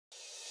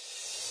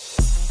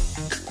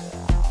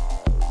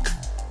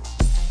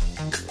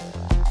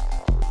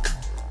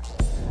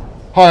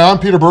Hi, I'm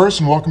Peter Burris,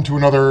 and welcome to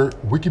another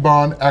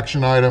Wikibon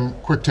Action Item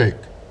Quick Take.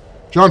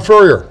 John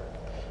Furrier.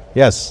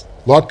 Yes.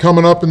 A lot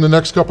coming up in the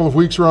next couple of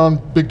weeks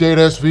around Big Data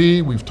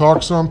SV. We've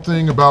talked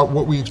something about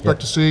what we expect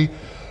to see.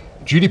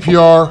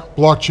 GDPR,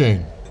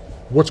 blockchain.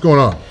 What's going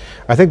on?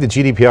 I think the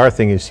GDPR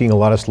thing is seeing a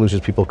lot of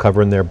solutions people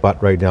covering their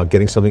butt right now,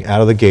 getting something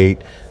out of the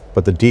gate,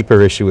 but the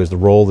deeper issue is the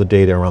role of the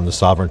data around the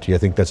sovereignty. I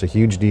think that's a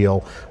huge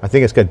deal. I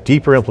think it's got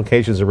deeper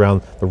implications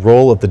around the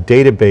role of the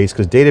database,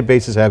 because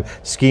databases have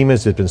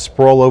schemas that have been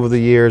sprawled over the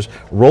years.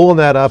 Rolling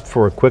that up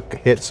for a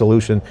quick hit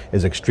solution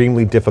is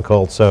extremely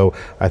difficult, so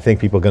I think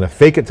people are going to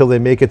fake it till they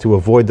make it to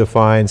avoid the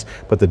fines,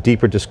 but the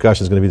deeper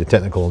discussion is going to be the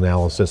technical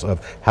analysis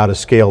of how to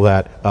scale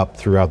that up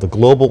throughout the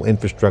global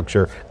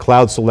infrastructure,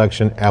 cloud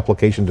selection,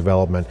 application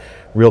development,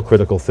 real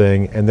critical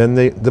thing. And then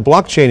the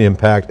blockchain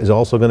impact is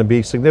also going to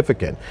be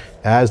significant.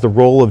 As the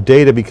role of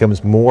data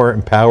becomes more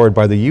empowered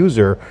by the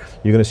user,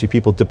 you're going to see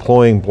people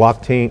deploying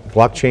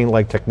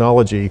blockchain-like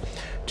technology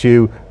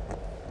to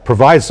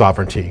provide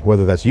sovereignty,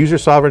 whether that's user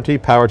sovereignty,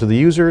 power to the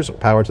users,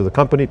 power to the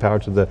company, power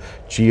to the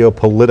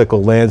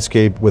geopolitical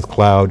landscape with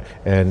cloud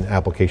and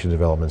application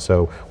development.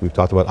 So we've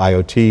talked about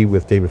IoT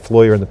with David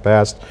Furrier in the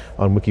past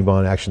on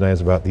Wikibon Action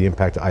Items about the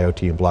impact of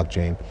IoT and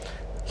blockchain.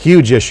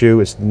 Huge issue.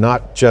 It's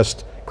not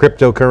just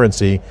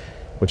cryptocurrency,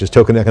 which is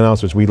token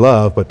economics, which we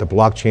love, but the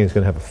blockchain is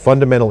going to have a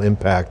fundamental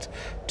impact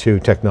to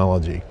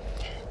technology.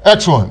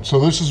 Excellent. So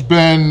this has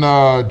been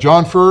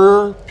John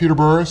Furrier, Peter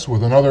Burris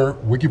with another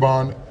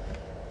Wikibon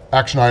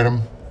Action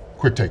Item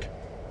Quick Take.